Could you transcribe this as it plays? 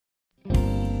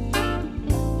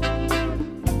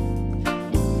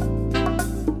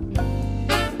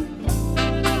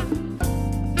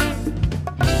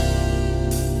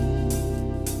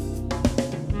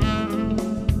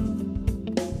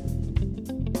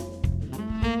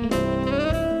All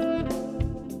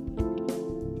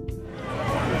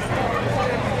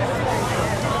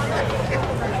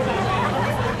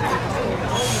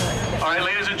right,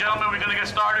 ladies and gentlemen, we're going to get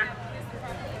started.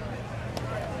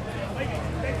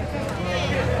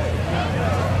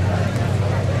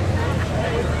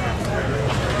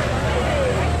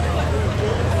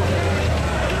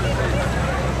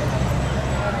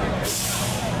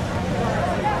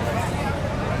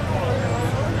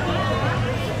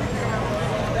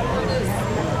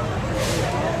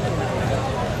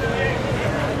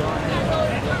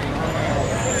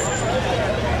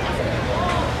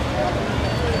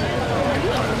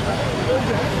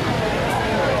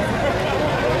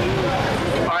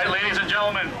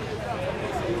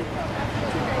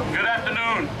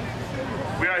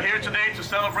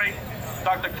 Celebrate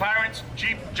Dr. Clarence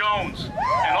Jeep Jones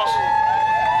and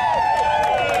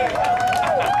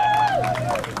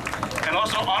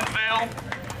also unveil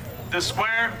this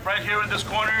square right here in this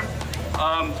corner.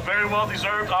 Very well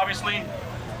deserved, obviously.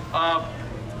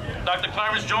 Dr.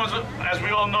 Clarence Jones, as we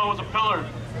all know, is a pillar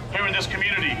here in this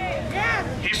community.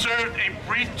 He served a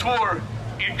brief tour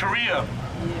in Korea,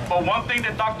 but one thing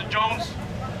that Dr. Jones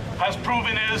has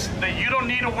proven is that you don't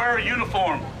need to wear a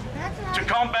uniform to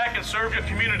come back and serve your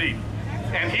community.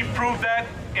 And he proved that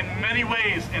in many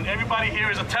ways, and everybody here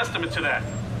is a testament to that.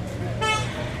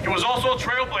 He was also a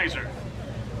trailblazer,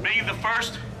 being the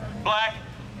first black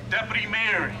deputy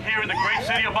mayor here in the great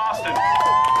city of Boston.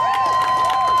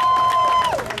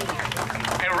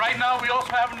 And right now we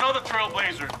also have another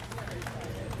trailblazer.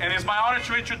 And it's my honor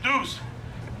to introduce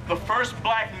the first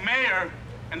black mayor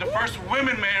and the first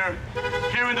women mayor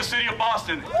here in the city of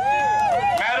Boston,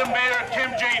 Madam Mayor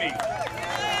Kim Janey.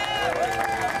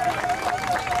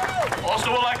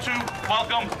 Also would like to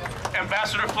welcome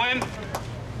Ambassador Flynn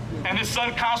and his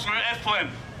son, Councilor Ed Flynn,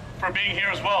 for being here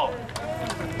as well.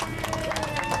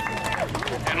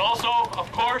 And also,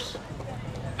 of course,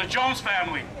 the Jones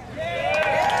family. There's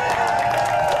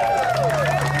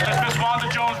Miss Wanda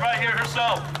Jones right here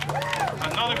herself,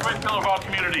 another great pillar of our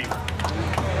community.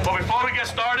 But before we get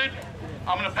started,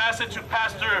 I'm going to pass it to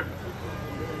Pastor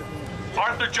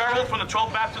Arthur Gerald from the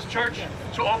 12th Baptist Church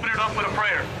to open it up with a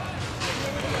prayer.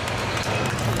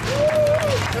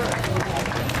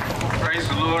 Praise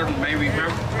the Lord, and may we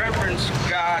reverence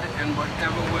God in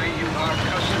whatever way you are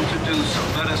accustomed to do so.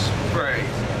 Let us pray.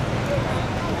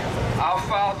 Our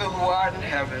Father who art in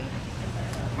heaven,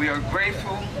 we are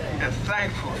grateful and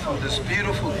thankful for this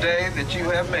beautiful day that you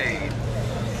have made,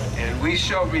 and we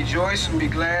shall rejoice and be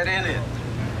glad in it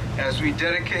as we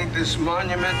dedicate this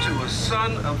monument to a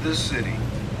son of this city.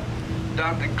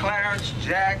 Dr. Clarence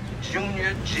Jack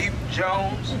Jr. Jeep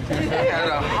Jones had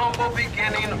a humble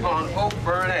beginning on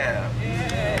Oakburn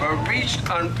Ave, but reached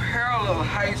unparalleled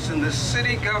heights in the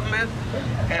city government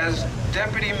as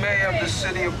Deputy Mayor of the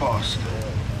city of Boston.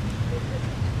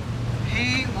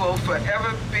 He will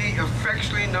forever be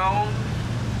affectionately known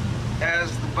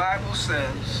as the Bible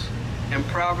says in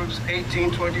Proverbs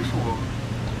 18:24,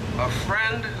 a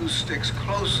friend who sticks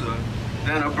closer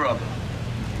than a brother.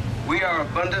 We are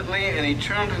abundantly and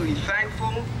eternally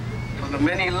thankful for the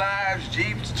many lives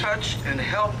Jeeps touched and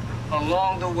helped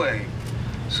along the way,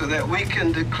 so that we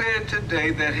can declare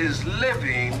today that his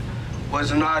living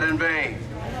was not in vain.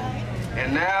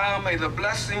 And now may the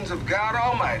blessings of God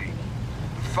Almighty,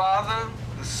 the Father,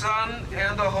 the Son,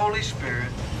 and the Holy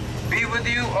Spirit be with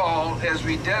you all as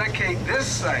we dedicate this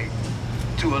site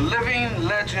to a living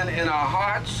legend in our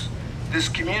hearts, this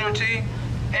community,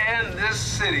 and this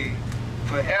city,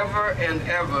 forever and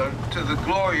ever, to the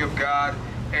glory of God.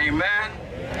 Amen. Amen.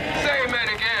 Say amen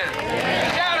again.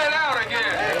 Amen. Shout it out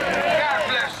again. God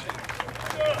bless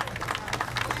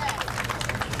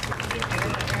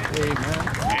you. Amen.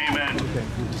 Amen. Okay,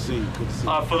 good to see you. Good to see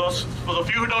you. For the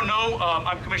few who don't know,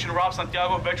 I'm Commissioner Rob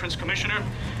Santiago, Veterans Commissioner,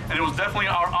 and it was definitely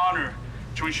our honor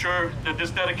to ensure that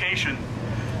this dedication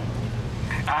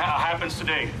happens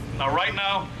today. Now, right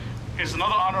now, it's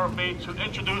another honor of me to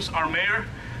introduce our mayor,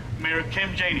 Mayor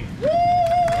Kim Janey. Good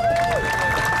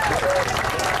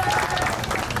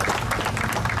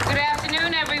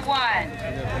afternoon, everyone.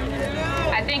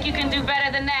 I think you can do better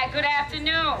than that. Good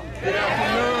afternoon. Good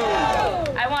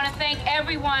afternoon. I want to thank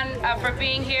everyone for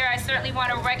being here. I certainly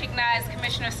want to recognize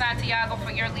Commissioner Santiago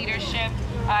for your leadership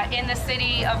in the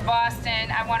city of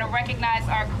Boston. I want to recognize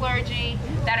our clergy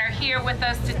that are here with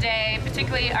us today,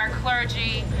 particularly our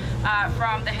clergy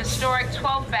from the historic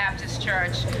 12th Baptist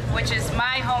Church, which is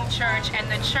my home church and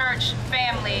the church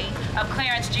family of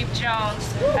Clarence Jeep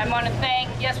Jones. I want to thank,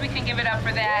 yes, we can give it up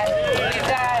for that. We've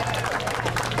got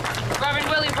Reverend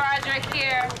Willie Broderick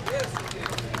here.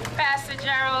 Pastor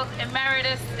Gerald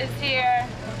Emeritus is here.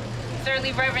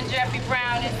 Certainly Reverend Jeffrey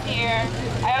Brown is here.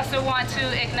 I also want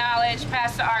to acknowledge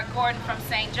Pastor Art Gordon from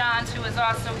St. John's, who is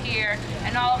also here,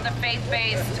 and all of the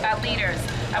faith-based leaders.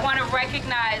 I want to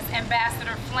recognize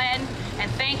Ambassador Flynn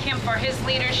and thank him for his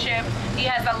leadership. He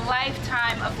has a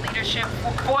lifetime of leadership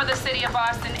for the city of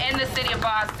Boston, in the city of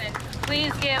Boston.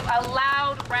 Please give a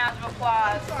loud round of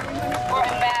applause for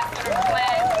Ambassador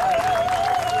Flynn.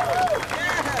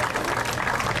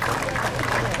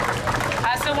 I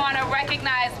also want to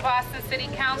recognize Boston City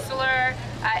Councilor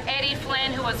Eddie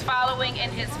Flynn, who is following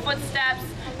in his footsteps,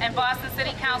 and Boston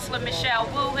City Councilor Michelle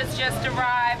Wu has just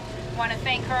arrived. I want to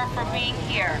thank her for being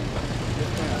here.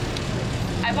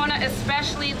 I want to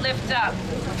especially lift up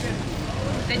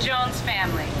the Jones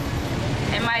family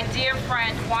and my dear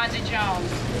friend Wanda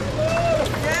Jones.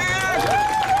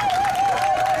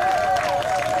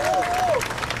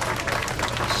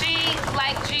 She,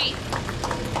 like Jeep,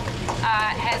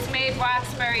 has made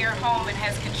Roxbury her home and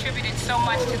has contributed so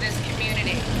much to this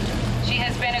community. She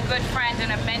has been a good friend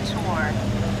and a mentor.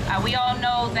 We all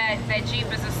know that Jeep,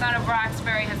 as a son of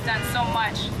Roxbury, has done so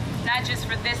much, not just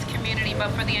for this community, but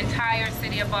for the entire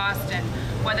city of Boston.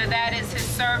 Whether that is his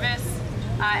service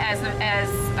as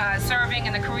serving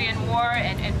in the Korean War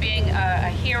and being a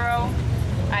hero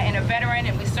and a veteran,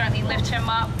 and we certainly lift him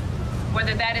up.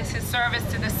 Whether that is his service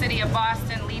to the city of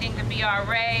Boston, leading the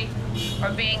BRA,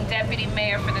 or being deputy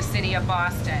mayor for the city of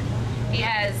Boston. He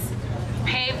has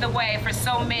paved the way for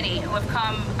so many who have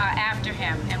come after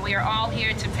him, and we are all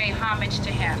here to pay homage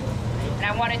to him. And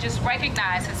I want to just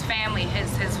recognize his family,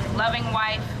 his loving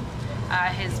wife,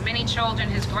 his many children,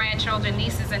 his grandchildren,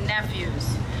 nieces and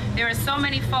nephews. There are so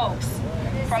many folks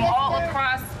from all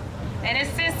across, and his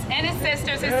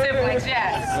sisters, his siblings,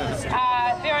 yes.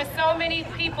 There are so many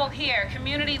people here,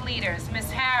 community leaders,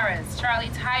 Miss Harris,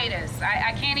 Charlie Titus.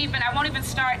 I won't even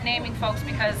start naming folks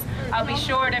because I'll be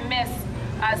sure to miss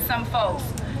some folks.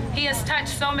 He has touched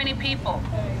so many people.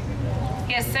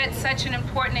 He has set such an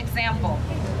important example.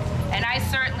 And I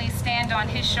certainly stand on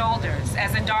his shoulders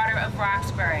as a daughter of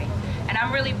Roxbury. And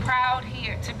I'm really proud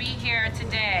to be here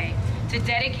today to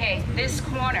dedicate this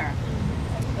corner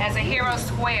as a hero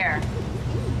square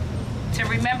to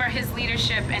remember his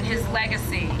leadership and his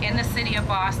legacy in the city of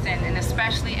Boston, and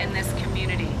especially in this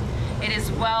community. It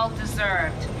is well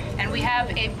deserved. And we have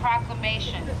a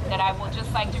proclamation that I will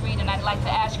just like to read, and I'd like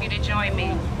to ask you to join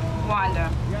me, Wanda.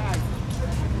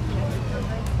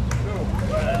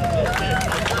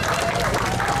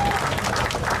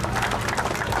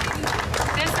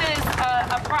 This is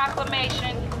a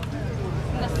proclamation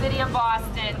from the city of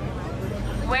Boston,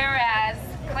 whereas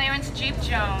Clarence Jeep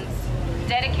Jones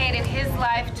dedicated his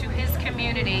life to his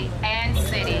community and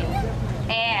city,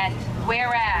 and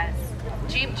whereas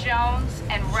Jeep Jones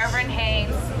and Reverend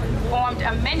Haynes formed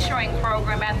a mentoring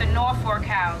program at the Norfolk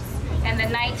House in the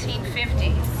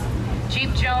 1950s.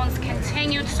 Jeep Jones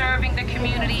continued serving the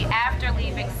community after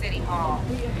leaving City Hall.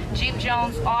 Jeep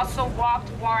Jones also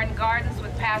walked Warren Gardens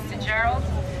with Pastor Gerald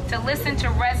to listen to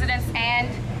residents'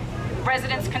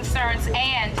 concerns,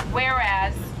 and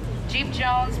whereas Jeep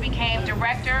Jones became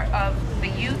director of the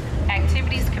Youth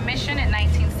Activities Commission in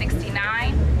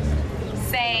 1969,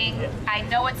 saying, "I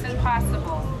know it's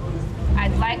impossible.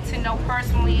 I'd like to know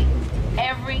personally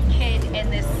every kid in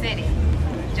this city,"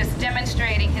 just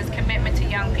demonstrating his commitment to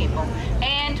young people.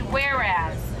 And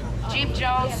whereas Jeep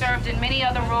Jones served in many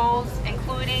other roles,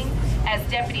 including as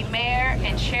deputy mayor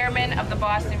and chairman of the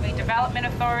Boston Redevelopment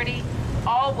Authority,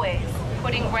 always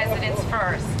putting residents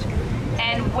first.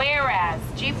 And whereas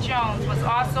Jeep Jones was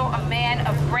also a man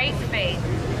of great faith,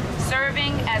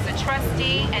 serving as a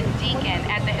trustee and deacon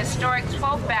at the historic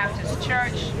 12th Baptist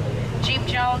Church, Jeep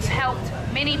Jones helped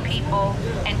many people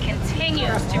and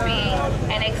continues to be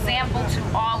an example to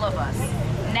all of us.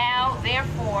 Now,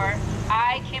 therefore,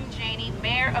 I, Kim Janey,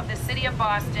 Mayor of the City of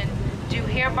Boston, do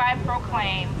hereby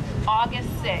proclaim August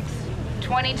 6,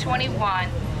 2021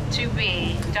 to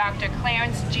be Dr.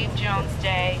 Clarence Jeep Jones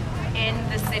Day in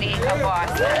the City of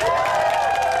Boston.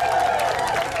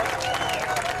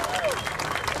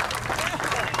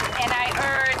 And I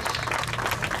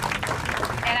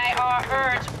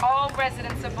urge all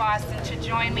residents of Boston to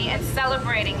join me in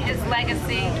celebrating his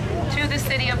legacy to the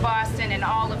City of Boston and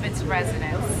all of its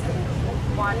residents.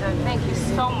 Wanda, thank you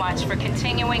so much for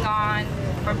continuing on,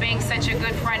 for being such a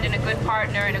good friend and a good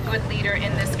partner and a good leader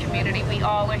in this community. We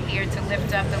all are here to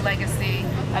lift up the legacy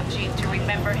of Jeep, to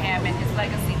remember him, and his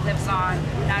legacy lives on,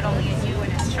 not only in you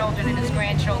and his children and his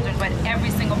grandchildren, but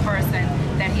every single person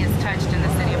that he has touched in the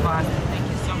City of Boston. Thank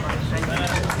you so much. Thank you.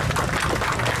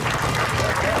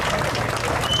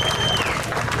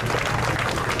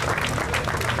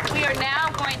 We are now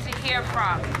going to hear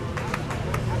from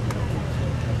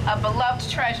a beloved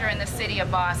treasure in the city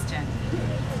of Boston,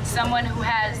 someone who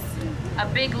has a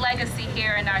big legacy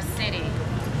here in our city,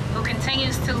 who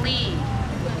continues to lead.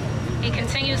 He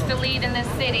continues to lead in this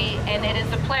city, and it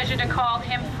is a pleasure to call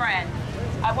him friend.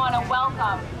 I want to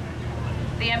welcome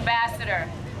the ambassador,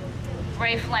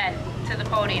 Ray Flynn, to the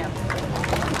podium.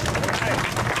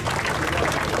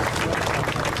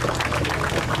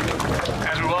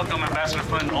 As we welcome Ambassador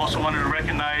Flynn, also wanted to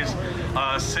recognize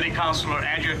City Councilor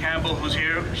Andrea Campbell, who's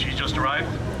here. She just arrived.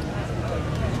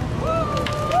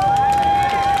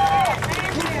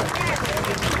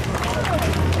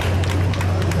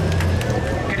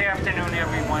 Good afternoon,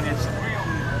 everyone. It's real.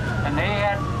 And they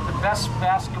had the best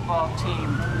basketball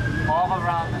team all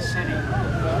around the city.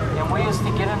 And we used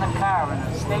to get in the car in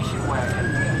a station wagon,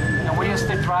 and we used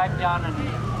to drive down New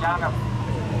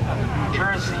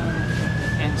Jersey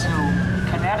into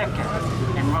Connecticut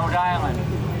and Rhode Island,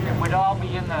 and we'd all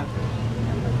be in the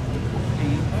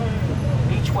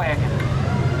beach wagon,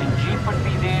 and Jeep would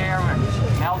be there, and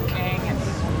Mel King, and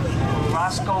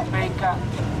Roscoe Baker,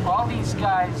 all these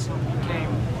guys who became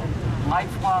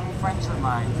lifelong friends of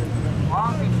mine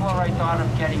long before I thought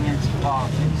of getting into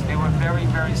politics. They were very,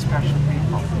 very special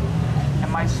people.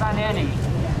 And my son Eddie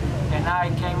and I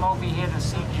came over here to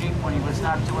see Jeep when he was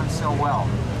not doing so well.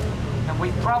 And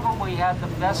we probably had the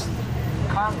best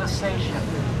conversation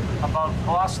about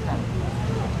Boston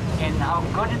and how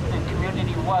good the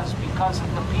community was because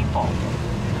of the people.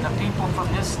 And the people from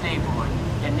this neighborhood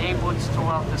and neighborhoods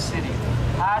throughout the city.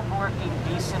 Hard-working,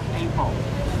 decent people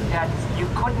that you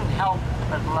couldn't help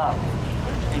but love.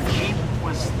 And Jeep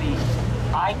was the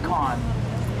icon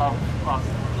of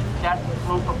that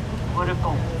group of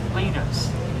political leaders.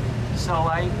 So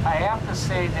I have to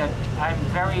say that I'm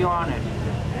very honored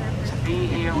to be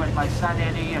here with my son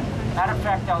Eddie. And matter of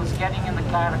fact, I was getting in the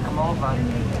car to come over,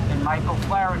 and Michael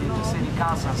Flaherty, the city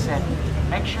councilor, said,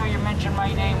 "Make sure you mention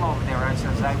my name over there." I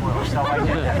says, "I will." So I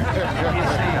did that. You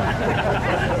see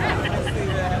him.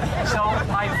 So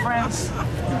my friends,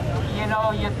 you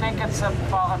know, you think it's a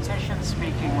politician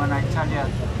speaking when I tell you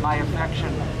my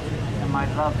affection and my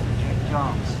love for Jeep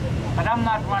Jones. But I'm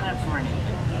not running for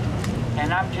anything.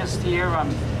 And I'm just here,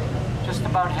 I'm just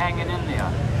about hanging in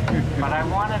there. But I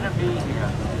wanted to be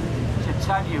here to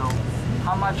tell you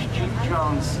how much Jeep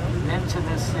Jones meant to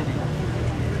this city.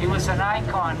 He was an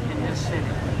icon in this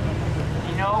city.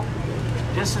 You know,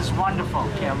 this is wonderful,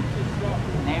 Kim,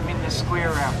 naming the square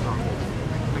after him.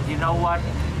 But you know what?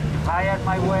 If I had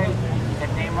my way,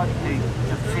 I'd name it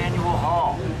the Faneuil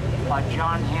Hall, or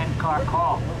John Hancock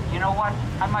Hall. You know what?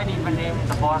 I might even name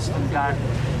the Boston Garden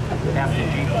after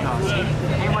Jeep Jones.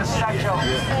 He was such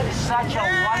a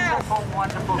wonderful,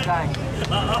 wonderful guy.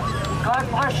 God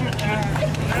bless you, Jeep.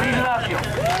 We love you.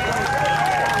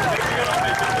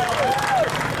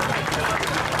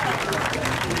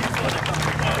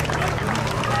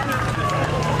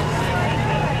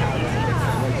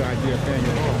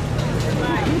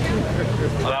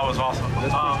 Well, that was awesome.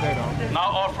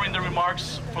 Now offering the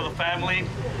remarks for the family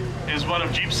is one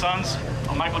of Jeep's sons,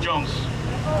 Michael Jones.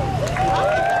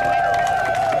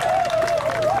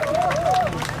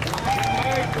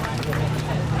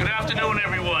 Good afternoon,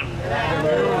 everyone.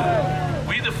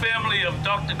 We, the family of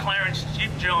Dr. Clarence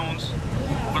Jeep Jones,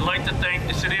 would like to thank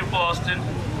the City of Boston,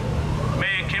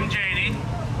 Mayor Kim Janey,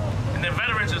 and the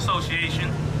Veterans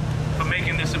Association for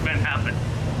making this event happen.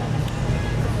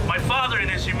 My father, in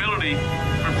his humility,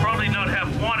 would probably not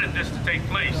have wanted this to take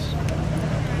place.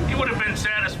 He would have been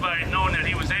satisfied knowing that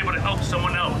he was able to help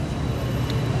someone else.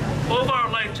 Over our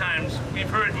lifetimes, we've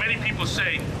heard many people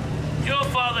say, "Your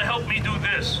father helped me do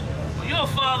this," or "Your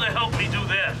father helped me do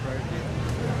that."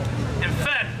 In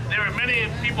fact, there are many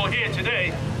people here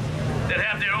today that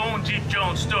have their own Jeep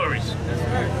Jones stories.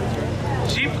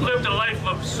 Jeep lived a life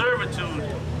of servitude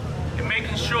in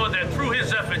making sure that through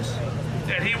his efforts,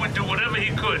 that he would do whatever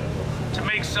he could to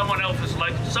make someone else's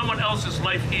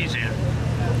life easier.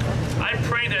 I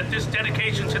pray that this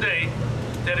dedication today,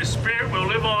 that his spirit will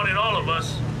live on in all of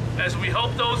us as we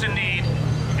help those in need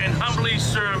and humbly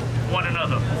serve one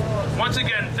another. Once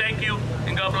again, thank you,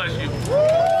 and God bless you.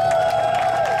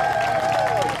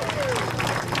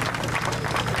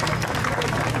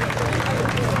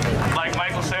 Like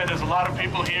Michael said, there's a lot of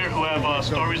people here who have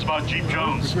stories about Jeep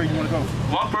Jones.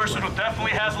 One person who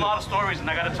definitely has a lot of stories, and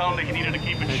I got to tell him that he needed to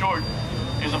keep it short,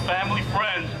 is a family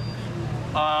friend,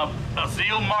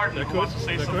 Azeel Martin, who wants to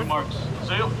say some remarks.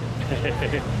 Azeel?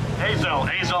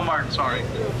 Hazel Martin, sorry.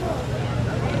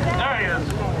 There he is.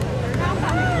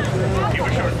 Keep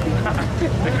it short.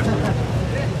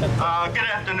 Good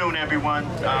afternoon, everyone.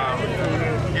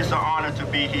 It's an honor to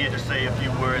be here to say a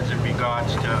few words in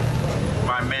regards to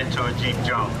my mentor, Jeep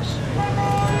Jones.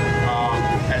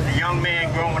 As a young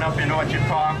man growing up in Orchard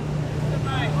Park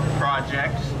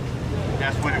projects,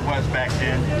 that's what it was back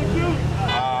then.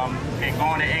 And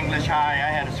going to English High,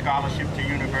 I had a scholarship to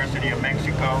University of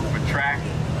Mexico for track,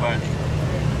 but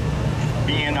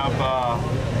being of a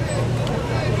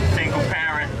single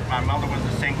parent, my mother was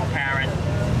a single parent,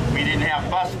 we didn't have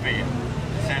bus fare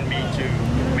to send me to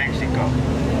Mexico.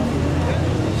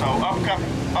 So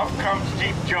up comes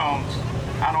Jeep Jones.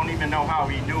 I don't even know how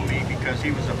he knew me because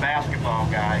he was a basketball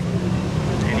guy.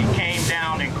 And he came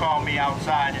down and called me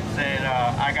outside and said,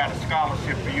 I got a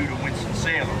scholarship for you to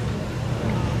Winston-Salem.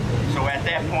 So at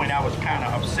that point, I was kind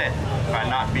of upset by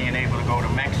not being able to go to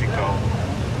Mexico.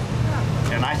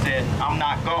 And I said, I'm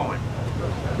not going.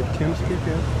 Did Kim speak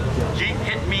in? Jeep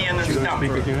hit me in the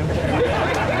stomach. Speak again?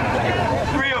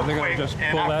 Real quick,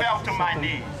 and I fell to my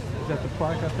knees. Is that the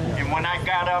park, I think? And when I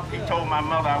got up, he told my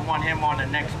mother I want him on the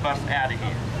next bus out of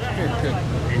here.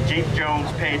 And Jeep Jones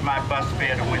paid my bus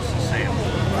fare to Winston-Salem.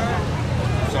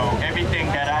 So everything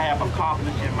that I have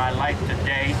accomplished in my life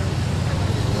today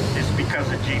is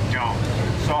because of Jeep Jones.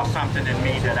 He saw something in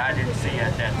me that I didn't see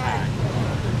at that time.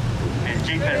 And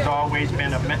Jeep has always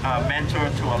been a mentor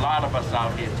to a lot of us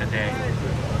out here today.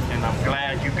 And I'm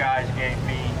glad you guys gave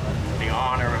me the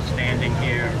honor of standing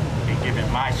here and giving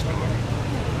my story.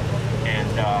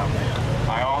 And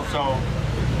I also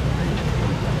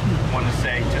want to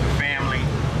say to the family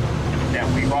that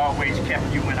we've always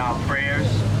kept you in our prayers,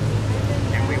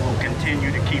 and we will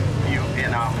continue to keep you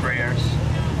in our prayers.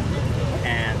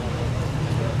 And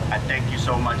I thank you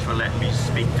so much for letting me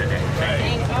speak today.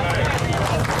 Thank you.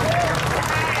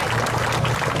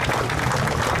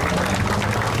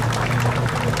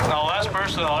 Our last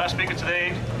person, our last speaker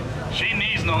today, she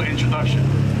needs no introduction.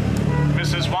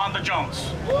 Mrs. Wanda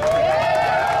Jones.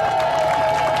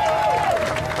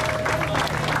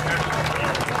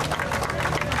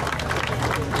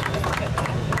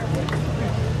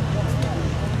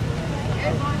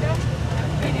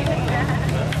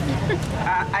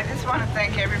 I just want to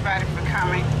thank everybody for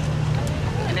coming.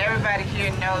 And everybody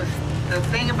here knows the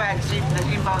thing about Jeep that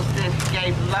he most did, he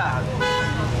gave love.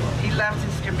 He loved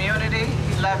his community,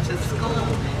 he loved his school,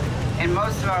 and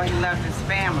most of all, he loved his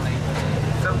family.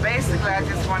 So basically, I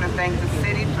just want to thank the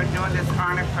city for doing this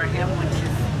honor for him, which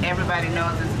is, everybody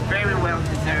knows is very well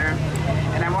deserved.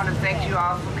 And I want to thank you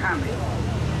all for coming.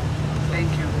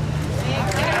 Thank you.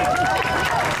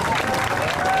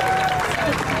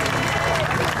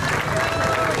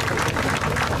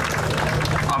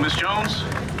 Ms. Jones,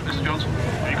 Mrs. Jones,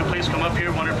 if you could please come up here.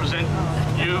 I want to present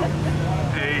you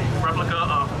a replica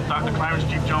of Dr. Clarence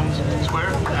Jeep Jones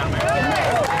Square.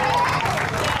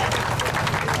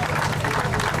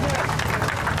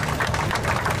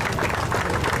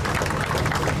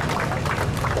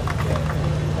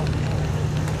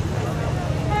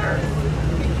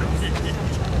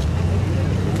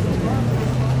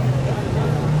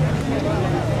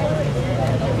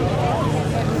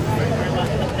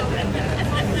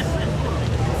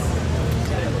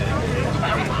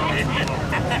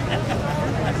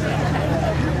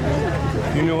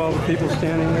 You know all the people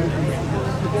standing there?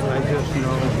 I just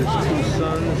know his two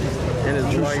sons and his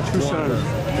wife. Two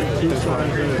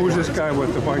sons. Who's this guy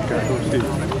with the white guy? Who's he? This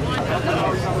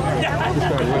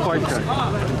guy, the white guy.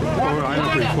 Oh, I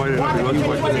don't think quite enough. Let's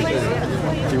watch what he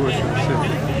says. He works for the city.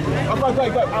 Oh, go.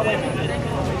 I'll wait.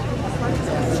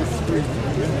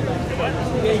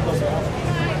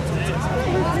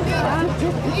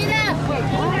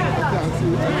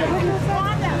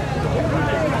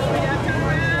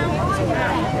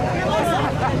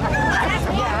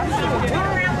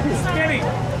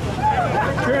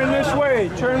 Turn this way.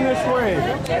 Turn this way.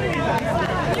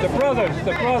 The brothers.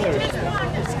 The brothers.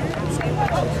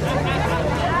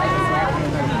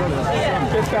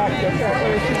 Get back. Get back.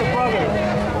 Let's see the brothers.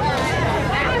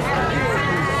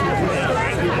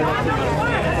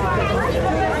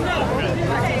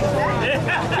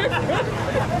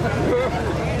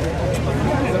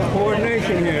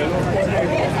 Coordination here.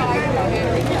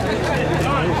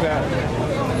 Who's that?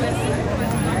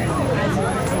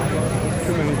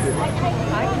 Too many people.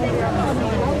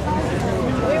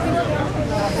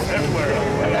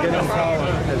 Get on power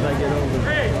as I get over.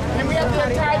 Can we have the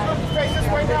entire group face this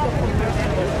way now?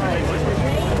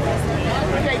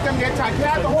 Okay, come the entire. Can I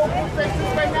have the whole group face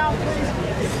this way now, please?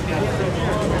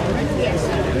 Yes.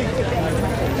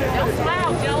 Don't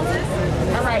smile, Joneses.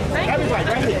 All right, everybody,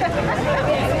 right here.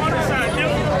 On the side,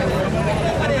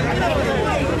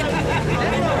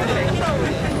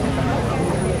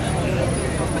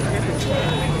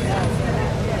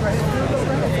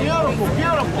 Beautiful,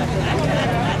 beautiful.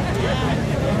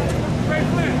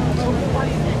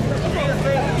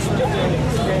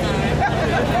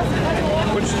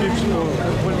 Chief's,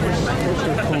 what's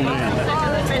her full name?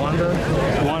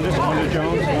 Wanda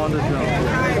Jones? Wanda Jones.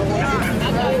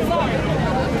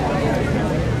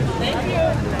 Thank you.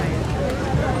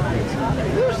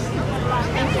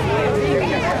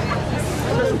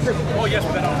 Oh, yes,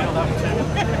 Ben, I'll handle that one too.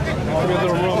 Give me a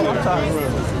little room there.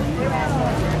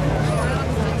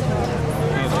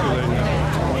 That's too late now.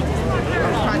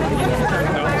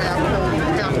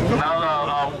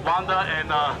 Now, Wanda and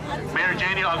Mayor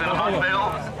Janie are going to unveil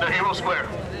the Hero Square.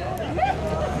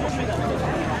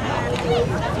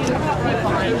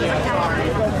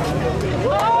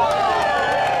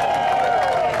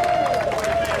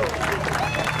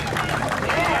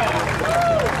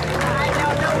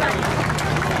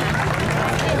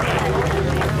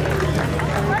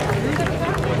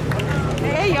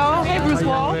 Hey, y'all. Hey, Bruce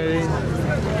Wall.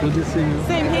 Good to see you.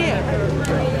 Same here.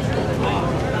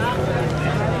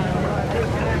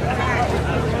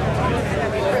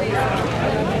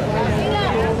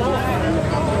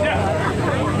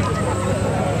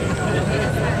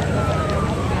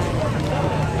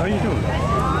 How you doing?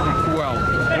 Well,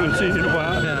 I haven't seen you in a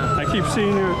while. Yeah. I keep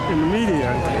seeing you in the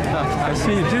media. I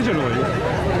see you digitally.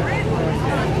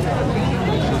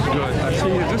 this is good. I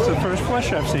see you. This is the first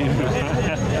flesh I've seen.